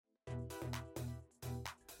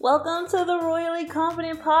Welcome to the Royally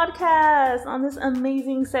Confident Podcast on this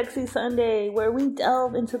amazing, sexy Sunday where we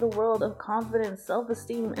delve into the world of confidence,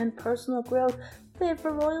 self-esteem, and personal growth fit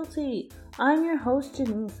for royalty. I'm your host,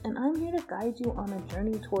 Janice, and I'm here to guide you on a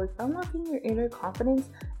journey towards unlocking your inner confidence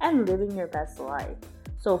and living your best life.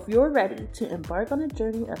 So if you're ready to embark on a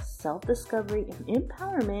journey of self-discovery and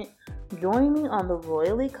empowerment, join me on the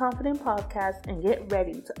Royally Confident Podcast and get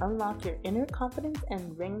ready to unlock your inner confidence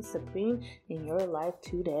and reign supreme in your life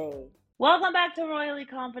today. Welcome back to Royally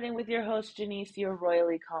Confident with your host, Janice, your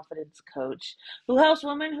Royally Confidence coach, who helps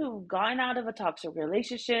women who've gotten out of a toxic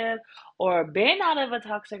relationship or been out of a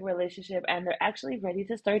toxic relationship and they're actually ready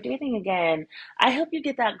to start dating again. I help you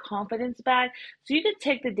get that confidence back so you can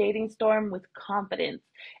take the dating storm with confidence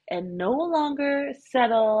and no longer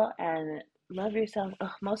settle and love yourself.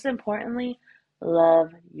 Most importantly,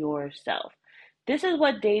 love yourself. This is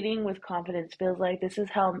what dating with confidence feels like. This is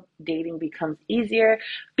how dating becomes easier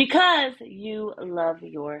because you love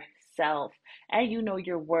yourself and you know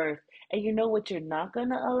your worth and you know what you're not going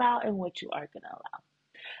to allow and what you are going to allow.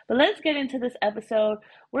 But let's get into this episode.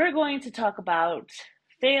 We're going to talk about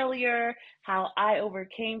failure, how I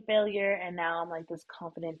overcame failure, and now I'm like this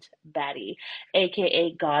confident baddie,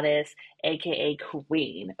 aka goddess, aka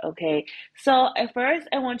queen. Okay, so at first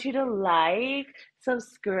I want you to like,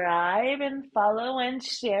 subscribe, and follow and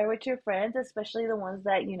share with your friends, especially the ones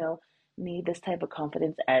that need this type of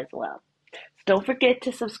confidence as well. So don't forget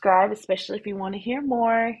to subscribe, especially if you want to hear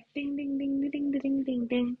more. Ding ding ding ding ding ding ding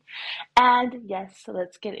ding. And yes, so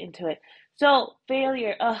let's get into it. So,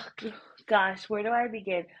 failure. Oh, gosh, where do I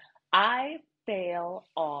begin? I fail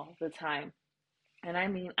all the time. And I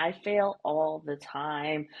mean, I fail all the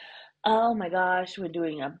time. Oh my gosh, we're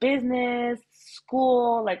doing a business,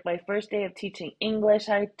 school, like my first day of teaching English,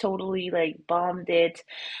 I totally like bombed it.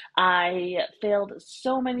 I failed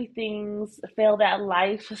so many things, failed at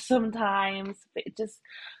life sometimes.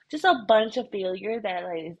 Just a bunch of failure that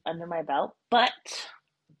like is under my belt. But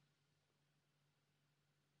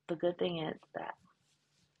the good thing is that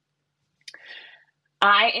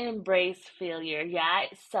I embrace failure. Yeah,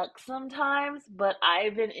 it sucks sometimes, but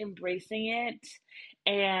I've been embracing it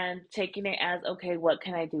and taking it as, okay, what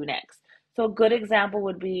can I do next? So a good example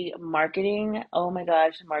would be marketing. Oh my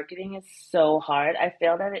gosh, marketing is so hard. I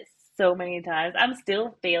failed at it so many times. I'm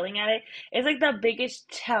still failing at it. It's like the biggest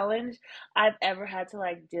challenge I've ever had to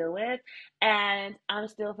like deal with. And I'm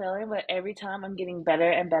still failing, but every time I'm getting better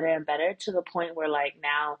and better and better to the point where like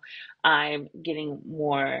now I'm getting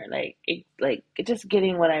more like just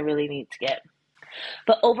getting what I really need to get.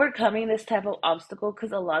 But overcoming this type of obstacle,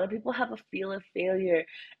 because a lot of people have a fear of failure,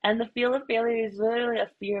 and the fear of failure is literally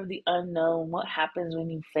a fear of the unknown, what happens when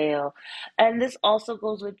you fail. And this also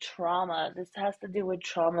goes with trauma. This has to do with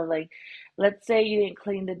trauma. Like, let's say you didn't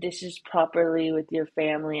clean the dishes properly with your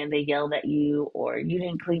family and they yelled at you, or you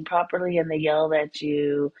didn't clean properly and they yelled at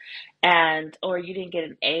you, and or you didn't get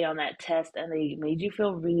an A on that test and they made you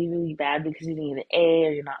feel really, really bad because you didn't get an A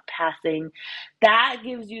or you're not passing. That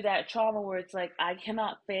gives you that trauma where it's like, I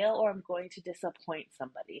cannot fail or I'm going to disappoint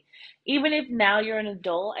somebody. Even if now you're an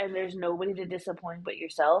adult and there's nobody to disappoint but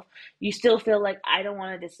yourself, you still feel like, I don't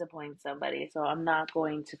want to disappoint somebody, so I'm not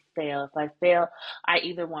going to fail. If I fail, I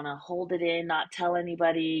either want to hold it in, not tell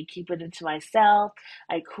anybody, keep it into myself,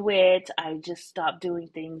 I quit, I just stop doing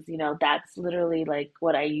things. That's literally like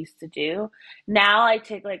what I used to do. Now I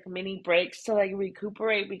take like mini breaks to like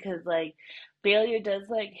recuperate because like failure does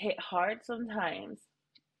like hit hard sometimes.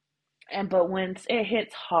 But when it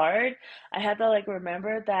hits hard, I have to like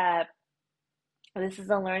remember that this is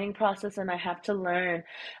a learning process and I have to learn.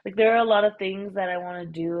 Like there are a lot of things that I want to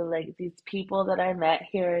do, like these people that I met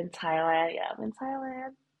here in Thailand. Yeah, I'm in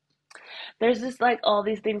Thailand. There's just like all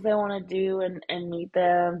these things I want to do and meet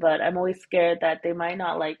them, but I'm always scared that they might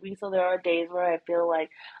not like me. So there are days where I feel like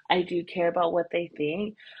I do care about what they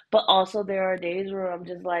think, but also there are days where I'm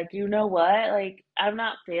just like, you know what? Like I'm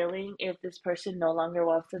not failing if this person no longer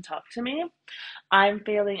wants to talk to me. I'm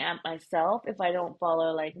failing at myself if I don't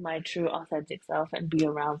follow like my true authentic self and be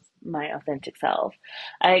around my authentic self.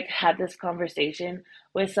 I had this conversation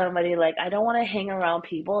with somebody like I don't want to hang around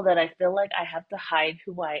people that I feel like I have to hide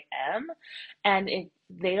who I am. And if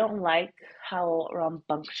they don't like how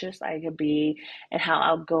rambunctious I could be and how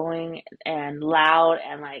outgoing and loud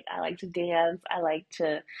and like I like to dance, I like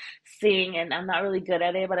to sing and I'm not really good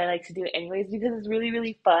at it, but I like to do it anyways because it's really,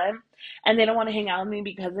 really fun and they don't want to hang out with me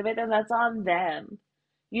because of it, then that's on them.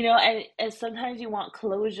 And sometimes you want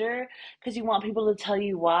closure because you want people to tell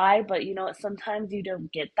you why, but sometimes you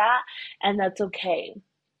don't get that, and that's okay.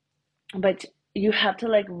 But you have to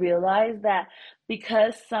like realize that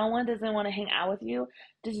because someone doesn't want to hang out with you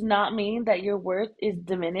does not mean that your worth is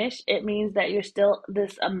diminished. It means that you're still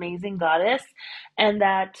this amazing goddess and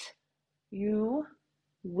that you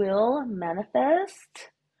will manifest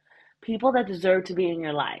people that deserve to be in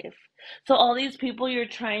your life. So all these people you're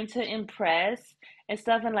trying to impress and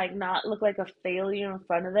stuff and like not look like a failure in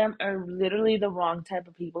front of them are literally the wrong type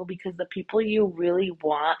of people, because the people you really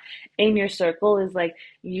want in your circle is like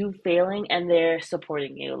you failing and they're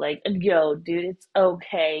supporting you. Like, yo, dude, it's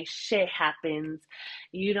okay. Shit happens.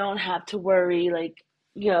 You don't have to worry. Like,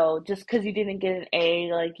 yo, just because you didn't get an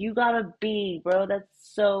A, like you got a B, bro. That's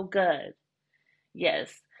so good.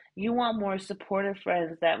 Yes, you want more supportive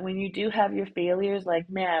friends that when you do have your failures, like,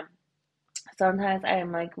 man, sometimes I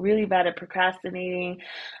am like really bad at procrastinating.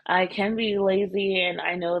 I can be lazy, and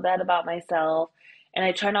I know that about myself. And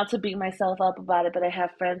I try not to beat myself up about it, but I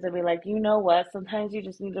have friends that be like, you know what? Sometimes you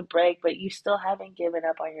just need a break, but you still haven't given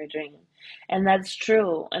up on your dream. And that's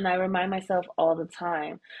true. And I remind myself all the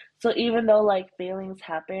time. So even though like failings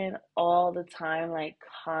happen all the time, like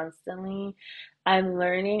constantly, I'm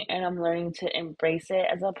learning, and I'm learning to embrace it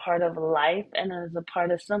as a part of life and as a part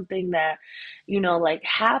of something that like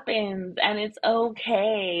happens, and it's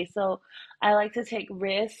okay. So I like to take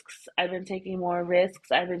risks. I've been taking more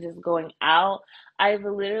risks. I've been just going out. I've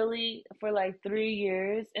literally, for like 3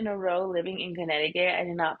 years in a row living in Connecticut, I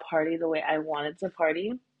did not party the way I wanted to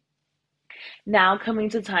party. Now coming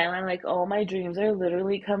to Thailand, like all my dreams are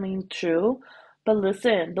literally coming true. But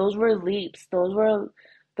listen, those were leaps. Those were,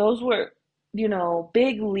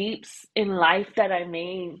 big leaps in life that I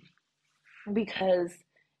made, because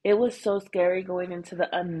it was so scary going into the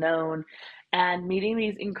unknown, and meeting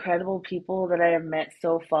these incredible people that I have met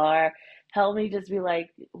so far helped me just be like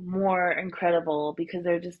more incredible, because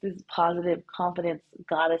they're just these positive confidence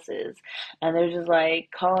goddesses, and they're just like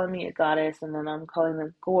calling me a goddess, and then I'm calling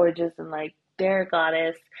them gorgeous and like they're a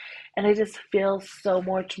goddess, and I just feel so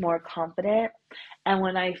much more confident. And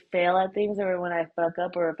when I fail at things, or when I fuck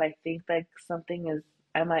up, or if I think like something is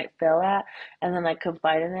I might fail at, and then I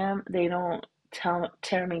confide in them, they don't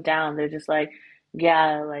tear me down. They're just like,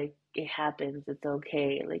 yeah, like it happens. It's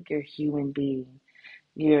okay. Like you're a human being.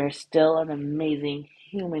 You're still an amazing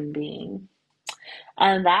human being.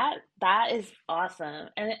 And that is awesome.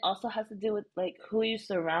 And it also has to do with like who you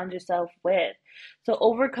surround yourself with. So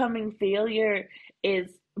overcoming failure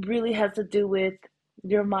is really has to do with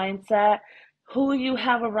your mindset, who you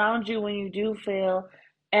have around you when you do fail,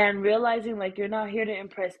 and realizing like you're not here to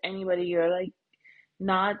impress anybody. You're like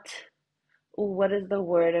not, what is the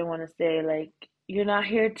word I want to say? Like you're not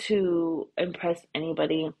here to impress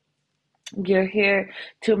anybody. You're here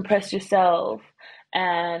to impress yourself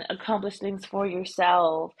and accomplish things for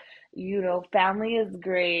yourself. Family is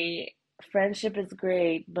great, friendship is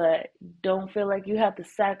great, but don't feel like you have to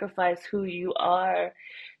sacrifice who you are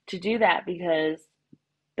to do that, because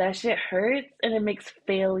that shit hurts, and it makes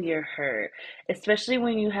failure hurt. Especially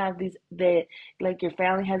when you have like your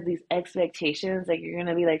family has these expectations, like you're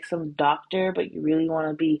gonna be like some doctor, but you really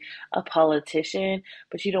wanna be a politician,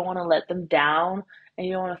 but you don't wanna let them down and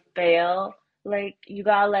you don't wanna fail. Like you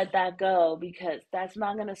gotta let that go, because that's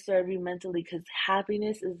not gonna serve you mentally, because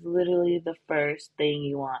happiness is literally the first thing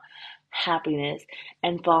you want. Happiness.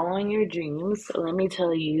 And following your dreams, let me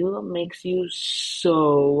tell you, makes you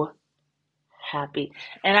so happy.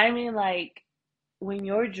 And I mean, like, when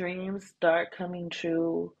your dreams start coming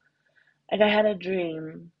true, like, I had a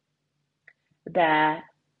dream that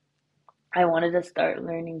I wanted to start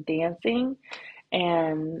learning dancing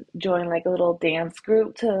and join like a little dance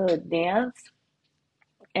group to dance.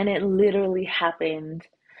 And it literally happened.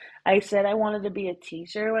 I said I wanted to be a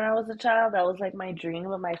teacher when I was a child. That was like my dream,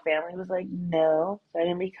 but my family was like, no. So I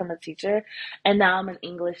didn't become a teacher. And now I'm an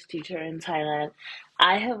English teacher in Thailand.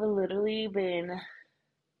 I have literally been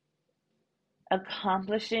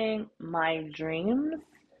accomplishing my dreams,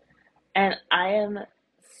 and I am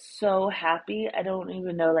so happy. I don't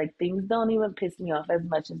even know, like things don't even piss me off as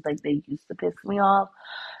much as like they used to piss me off.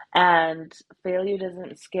 And failure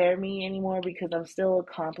doesn't scare me anymore, because I'm still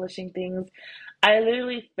accomplishing things. I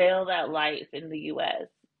literally failed at life in the US.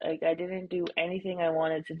 Like I didn't do anything I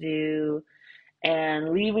wanted to do, and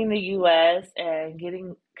leaving the US and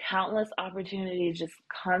getting countless opportunities just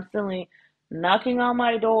constantly knocking on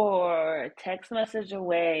my door, text message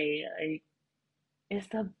away. Like, it's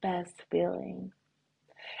the best feeling.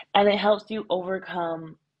 And it helps you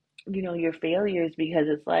overcome, your failures, because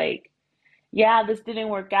it's like, yeah, this didn't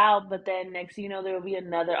work out, but then next thing you know, there will be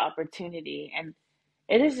another opportunity. And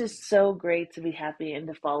it is just so great to be happy and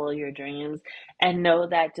to follow your dreams and know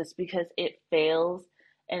that just because it fails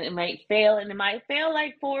and it might fail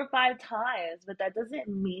like 4 or 5 times, but that doesn't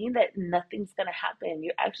mean that nothing's gonna happen.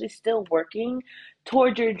 You're actually still working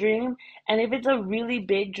towards your dream. And if it's a really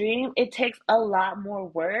big dream, it takes a lot more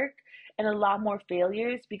work and a lot more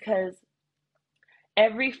failures, because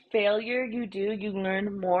every failure you do, you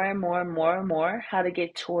learn more and more and more and more how to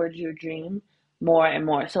get towards your dream more and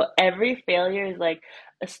more. So every failure is like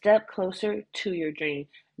a step closer to your dream,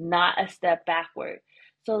 not a step backward.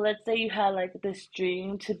 So let's say you had like this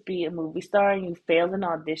dream to be a movie star and you failed an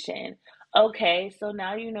audition. Okay, so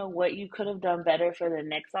now you know what you could have done better for the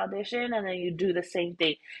next audition, and then you do the same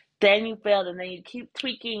thing. Then you failed, and then you keep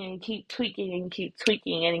tweaking and keep tweaking and keep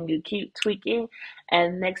tweaking and you keep tweaking,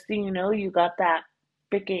 and next thing you know, you got that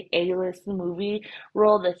freaking A-list movie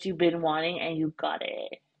role that you've been wanting, and you got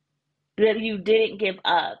it. That you didn't give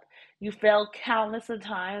up. You failed countless of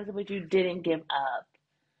times, but you didn't give up.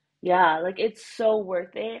 Yeah, like it's so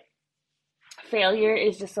worth it. Failure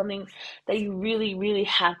is just something that you really, really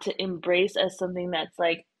have to embrace as something that's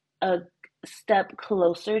like a step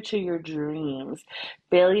closer to your dreams.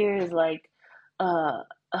 Failure is like, uh,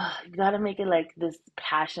 you gotta make it like this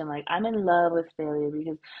passion. Like, I'm in love with failure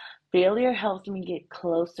because failure helps me get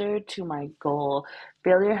closer to my goal.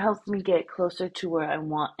 Failure helps me get closer to where I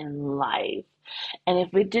want in life. And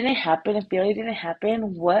if failure didn't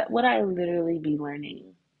happen, what would I literally be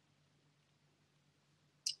learning?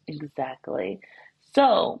 Exactly.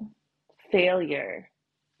 So, failure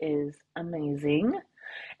is amazing.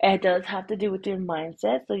 It does have to do with your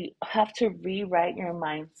mindset. So, you have to rewrite your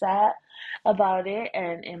mindset about it.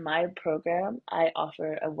 And in my program, I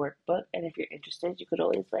offer a workbook. And if you're interested, you could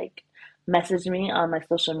always like message me on my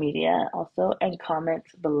social media also and comment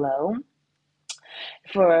below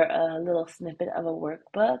for a little snippet of a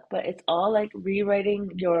workbook. But it's all like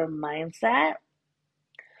rewriting your mindset,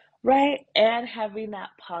 right? And having that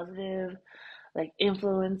positive like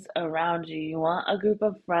influence around you. You want a group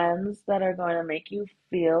of friends that are going to make you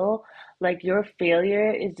feel like your failure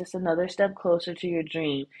is just another step closer to your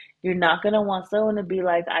dream. You're not going to want someone to be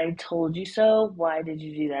like, I told you so. Why did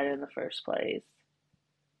you do that in the first place?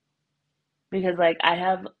 Because like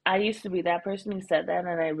I used to be that person who said that,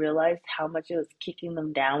 and I realized how much it was kicking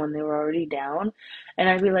them down when they were already down. And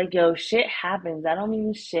I'd be like, yo, shit happens. I don't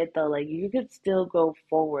mean shit though. Like, you could still go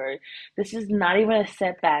forward. This is not even a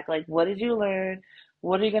setback. Like, what did you learn?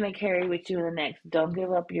 What are you gonna carry with you in the next? Don't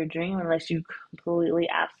give up your dream unless you completely,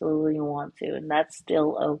 absolutely want to. And that's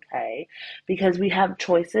still okay. Because we have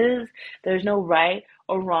choices. There's no right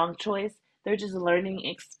or wrong choice. They're just learning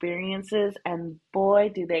experiences, and boy,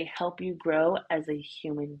 do they help you grow as a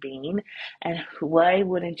human being. And why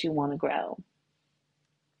wouldn't you want to grow?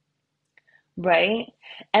 Right?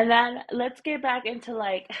 And then let's get back into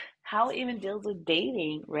like how it even deals with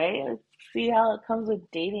dating, right? Let's see how it comes with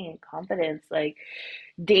dating and confidence. Like,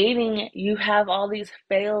 dating, you have all these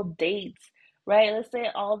failed dates, right? Let's say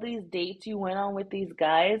all these dates you went on with these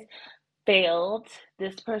guys failed.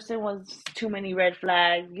 This person was too many red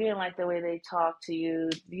flags. You didn't like the way they talked to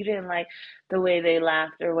you. You didn't like the way they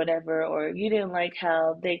laughed or whatever, or you didn't like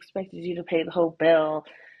how they expected you to pay the whole bill.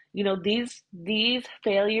 These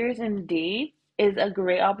failures indeed is a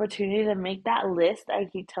great opportunity to make that list I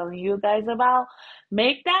keep telling you guys about.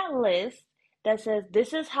 Make that list that says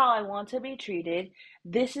this is how I want to be treated.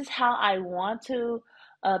 This is how I want to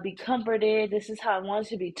be comforted. This is how I want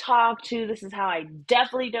to be talked to. This is how I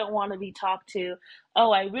definitely don't want to be talked to.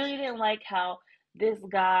 Oh, I really didn't like how this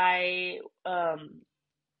guy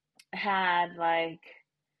had like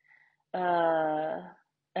uh,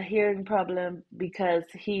 a hearing problem because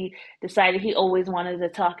he decided he always wanted to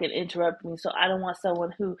talk and interrupt me. So I don't want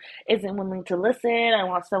someone who isn't willing to listen. I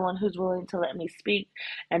want someone who's willing to let me speak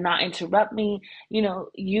and not interrupt me.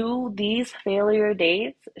 These failure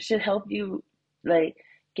dates should help you like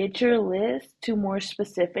get your list to more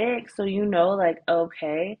specific so you know like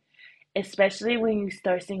okay, especially when you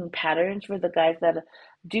start seeing patterns for the guys that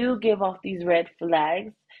do give off these red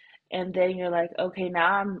flags, and then you're like, okay,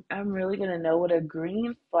 now I'm really gonna know what a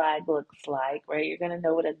green flag looks like, right? You're gonna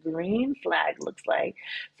know what a green flag looks like.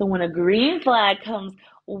 So when a green flag comes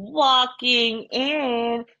walking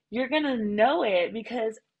in, you're gonna know it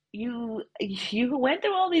because you went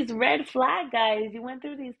through all these red flag guys. You went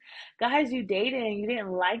through these guys you dated and you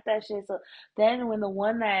didn't like that shit. So then when the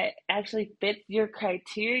one that actually fits your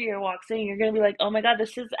criteria walks in, you're gonna be like, oh my God,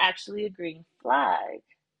 this is actually a green flag.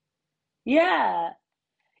 Yeah.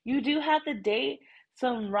 You do have to date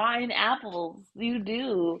some rotten apples. You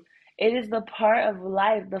do. It is the part of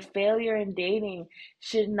life. The failure in dating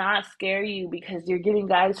should not scare you because you're getting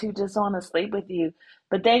guys who just want to sleep with you.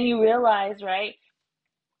 But then you realize, right?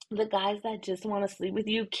 the guys that just want to sleep with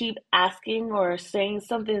you keep asking or saying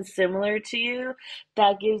something similar to you,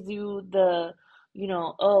 that gives you the,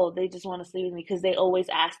 oh, they just want to sleep with me because they always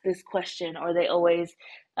ask this question, or they always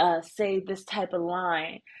say this type of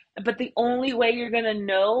line. But the only way you're gonna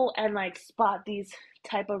know and like spot these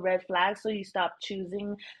type of red flags so you stop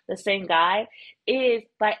choosing the same guy is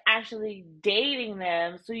by actually dating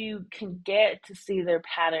them so you can get to see their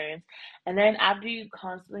patterns. And then after you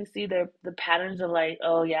constantly see the patterns of like,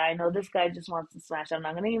 oh yeah, I know this guy just wants to smash. I'm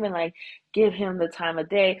not gonna even like give him the time of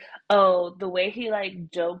day. Oh, the way he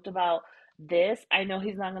like joked about this, I know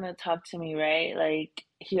he's not gonna talk to me, right? Like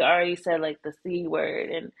he already said like the C word,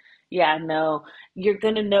 and yeah, no, you're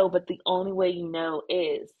gonna know, but the only way you know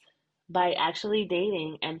is by actually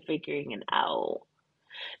dating and figuring it out.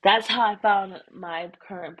 That's how I found my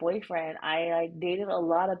current boyfriend. I like dated a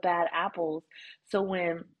lot of bad apples. So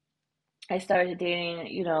when I started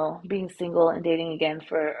dating, being single and dating again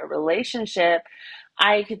for a relationship,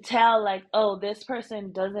 I could tell like, oh, this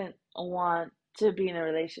person doesn't want to be in a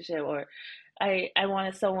relationship, or I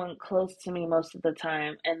wanted someone close to me most of the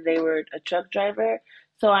time, and they were a truck driver.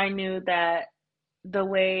 So I knew that the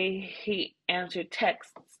way he answered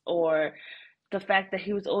texts, or the fact that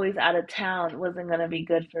he was always out of town, wasn't going to be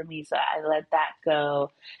good for me. So I let that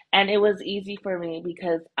go. And it was easy for me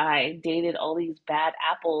because I dated all these bad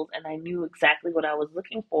apples and I knew exactly what I was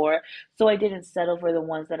looking for. So I didn't settle for the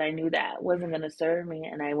ones that I knew that wasn't going to serve me.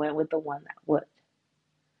 And I went with the one that would.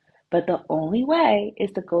 But the only way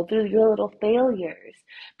is to go through your little failures,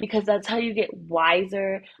 because that's how you get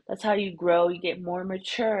wiser. That's how you grow. You get more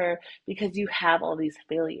mature because you have all these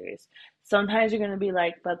failures. Sometimes you're going to be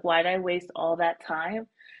like, fuck, why'd I waste all that time?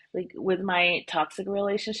 Like with my toxic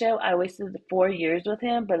relationship, I wasted 4 years with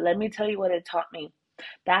him, but let me tell you what it taught me.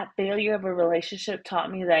 That failure of a relationship taught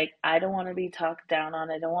me like I don't want to be talked down on.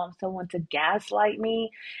 I don't want someone to gaslight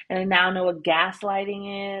me. And I now know what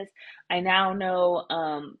gaslighting is. I now know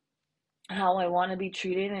how I want to be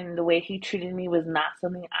treated, and the way he treated me was not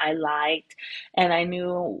something I liked. And I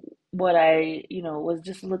knew what I, was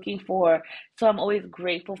just looking for. So I'm always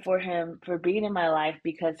grateful for him for being in my life,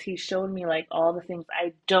 because he showed me like all the things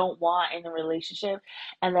I don't want in a relationship,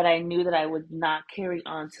 and that I knew that I would not carry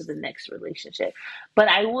on to the next relationship. But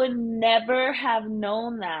I would never have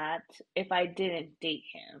known that if I didn't date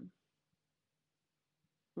him.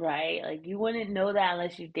 Right? Like you wouldn't know that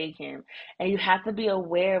unless you date him. And you have to be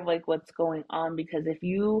aware of like what's going on, because if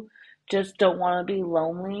you just don't want to be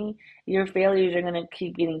lonely, your failures are going to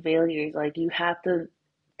keep getting failures. Like you have to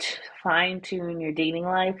fine tune your dating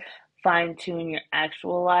life, fine tune your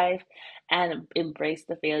actual life, and embrace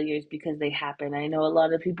the failures because they happen. I know a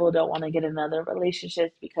lot of people don't want to get another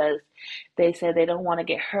relationships because they say they don't want to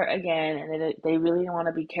get hurt again, and they really want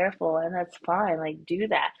to be careful, and that's fine. Like do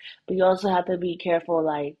that. But you also have to be careful,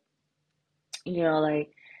 like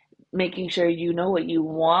making sure you know what you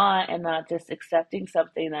want and not just accepting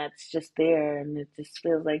something that's just there and it just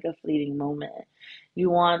feels like a fleeting moment. You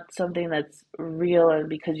want something that's real, and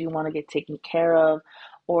because you want to get taken care of,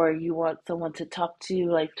 or you want someone to talk to you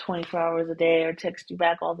like 24 hours a day, or text you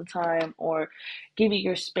back all the time, or give you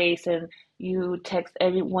your space, and you text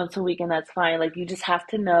every once a week, and that's fine. Like you just have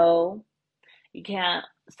to know you can't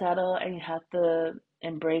settle, and you have to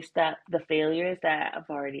embrace that the failures that have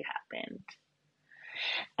already happened.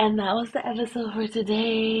 And that was the episode for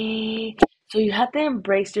today. So you have to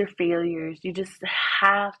embrace your failures. You just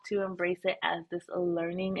have to embrace it as this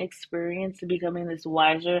learning experience to becoming this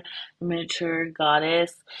wiser, mature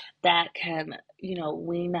goddess that can,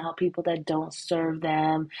 wean out people that don't serve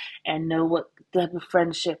them, and know what type of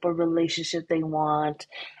friendship or relationship they want,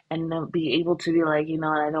 and then be able to be like,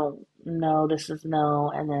 I don't know, this is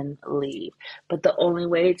no, and then leave. But the only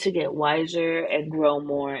way to get wiser and grow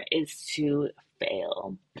more is to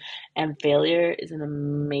fail. And failure is an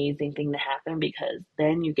amazing thing to happen, because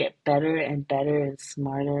then you get better and better and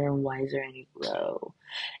smarter and wiser, and you grow.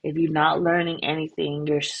 If you're not learning anything,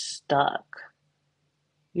 you're stuck.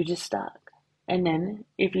 You're just stuck. And then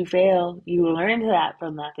if you fail, you learn that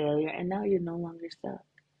from that failure, and now you're no longer stuck.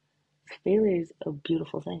 Failure is a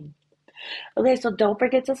beautiful thing. Okay, so don't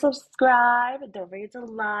forget to subscribe. Don't forget to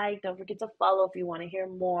like. Don't forget to follow if you want to hear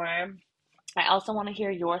more. I also want to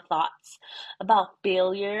hear your thoughts about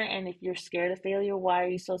failure, and if you're scared of failure, why are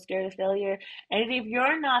you so scared of failure? And if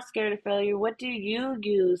you're not scared of failure, what do you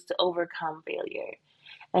use to overcome failure?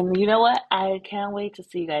 And you know what? I can't wait to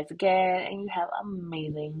see you guys again, and you have an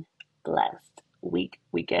amazing, blessed week,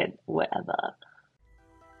 weekend, whatever.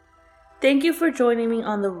 Thank you for joining me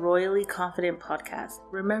on the Royally Confident podcast.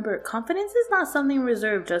 Remember, confidence is not something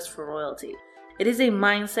reserved just for royalty. It is a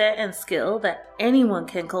mindset and skill that anyone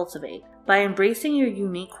can cultivate. By embracing your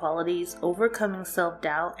unique qualities, overcoming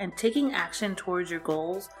self-doubt, and taking action towards your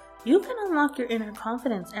goals, you can unlock your inner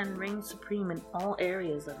confidence and reign supreme in all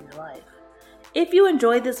areas of your life. If you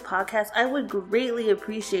enjoyed this podcast, I would greatly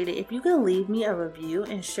appreciate it if you could leave me a review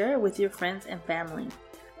and share it with your friends and family.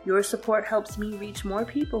 Your support helps me reach more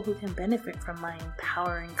people who can benefit from my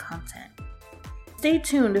empowering content. Stay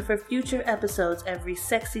tuned for future episodes every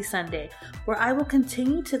Sexy Sunday, where I will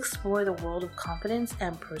continue to explore the world of confidence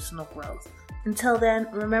and personal growth. Until then,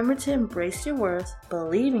 remember to embrace your worth,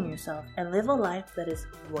 believe in yourself, and live a life that is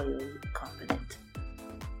royally confident.